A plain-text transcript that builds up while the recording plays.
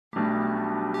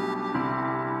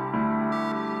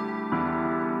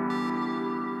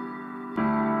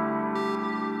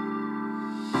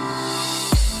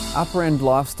Upper end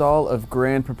lifestyle of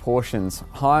grand proportions.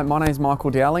 Hi, my name is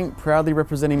Michael Dowling, proudly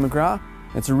representing McGrath.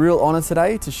 It's a real honour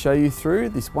today to show you through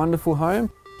this wonderful home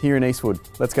here in Eastwood.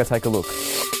 Let's go take a look.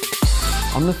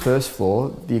 On the first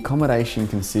floor, the accommodation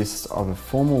consists of a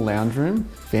formal lounge room,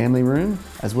 family room,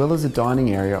 as well as a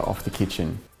dining area off the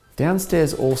kitchen.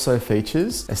 Downstairs also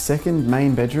features a second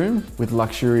main bedroom with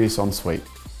luxurious ensuite.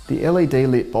 The LED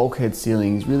lit bulkhead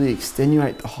ceilings really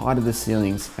extenuate the height of the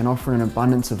ceilings and offer an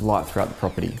abundance of light throughout the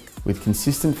property, with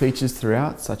consistent features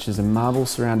throughout such as a marble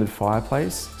surrounded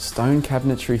fireplace, stone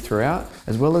cabinetry throughout,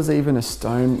 as well as even a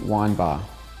stone wine bar.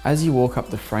 As you walk up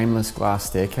the frameless glass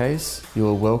staircase, you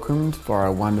are welcomed by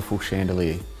a wonderful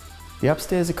chandelier. The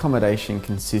upstairs accommodation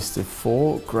consists of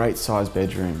 4 great sized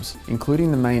bedrooms,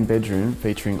 including the main bedroom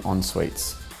featuring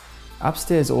en-suites.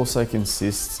 Upstairs also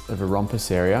consists of a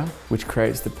rompus area, which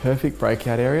creates the perfect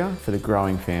breakout area for the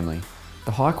growing family.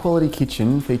 The high quality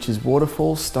kitchen features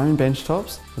waterfall stone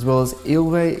benchtops, as well as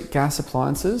Ilve gas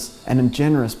appliances and a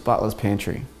generous butler's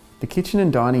pantry. The kitchen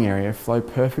and dining area flow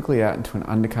perfectly out into an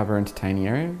undercover entertaining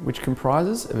area, which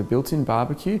comprises of a built-in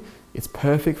barbecue. It's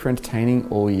perfect for entertaining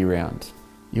all year round.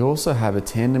 You also have a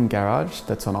tandem garage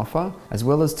that's on offer, as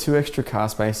well as 2 extra car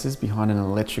spaces behind an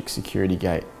electric security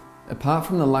gate. Apart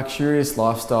from the luxurious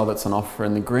lifestyle that's on offer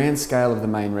and the grand scale of the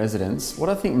main residence, what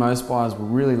I think most buyers will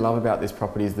really love about this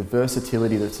property is the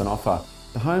versatility that's on offer.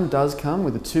 The home does come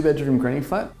with a 2-bedroom granny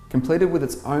flat, completed with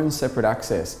its own separate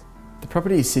access. The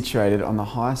property is situated on the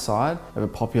high side of a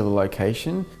popular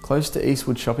location, close to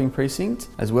Eastwood shopping precinct,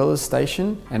 as well as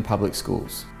station and public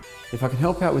schools. If I can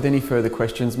help out with any further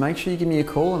questions, make sure you give me a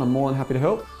call and I'm more than happy to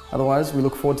help. Otherwise, we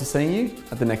look forward to seeing you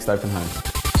at the next open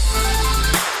home.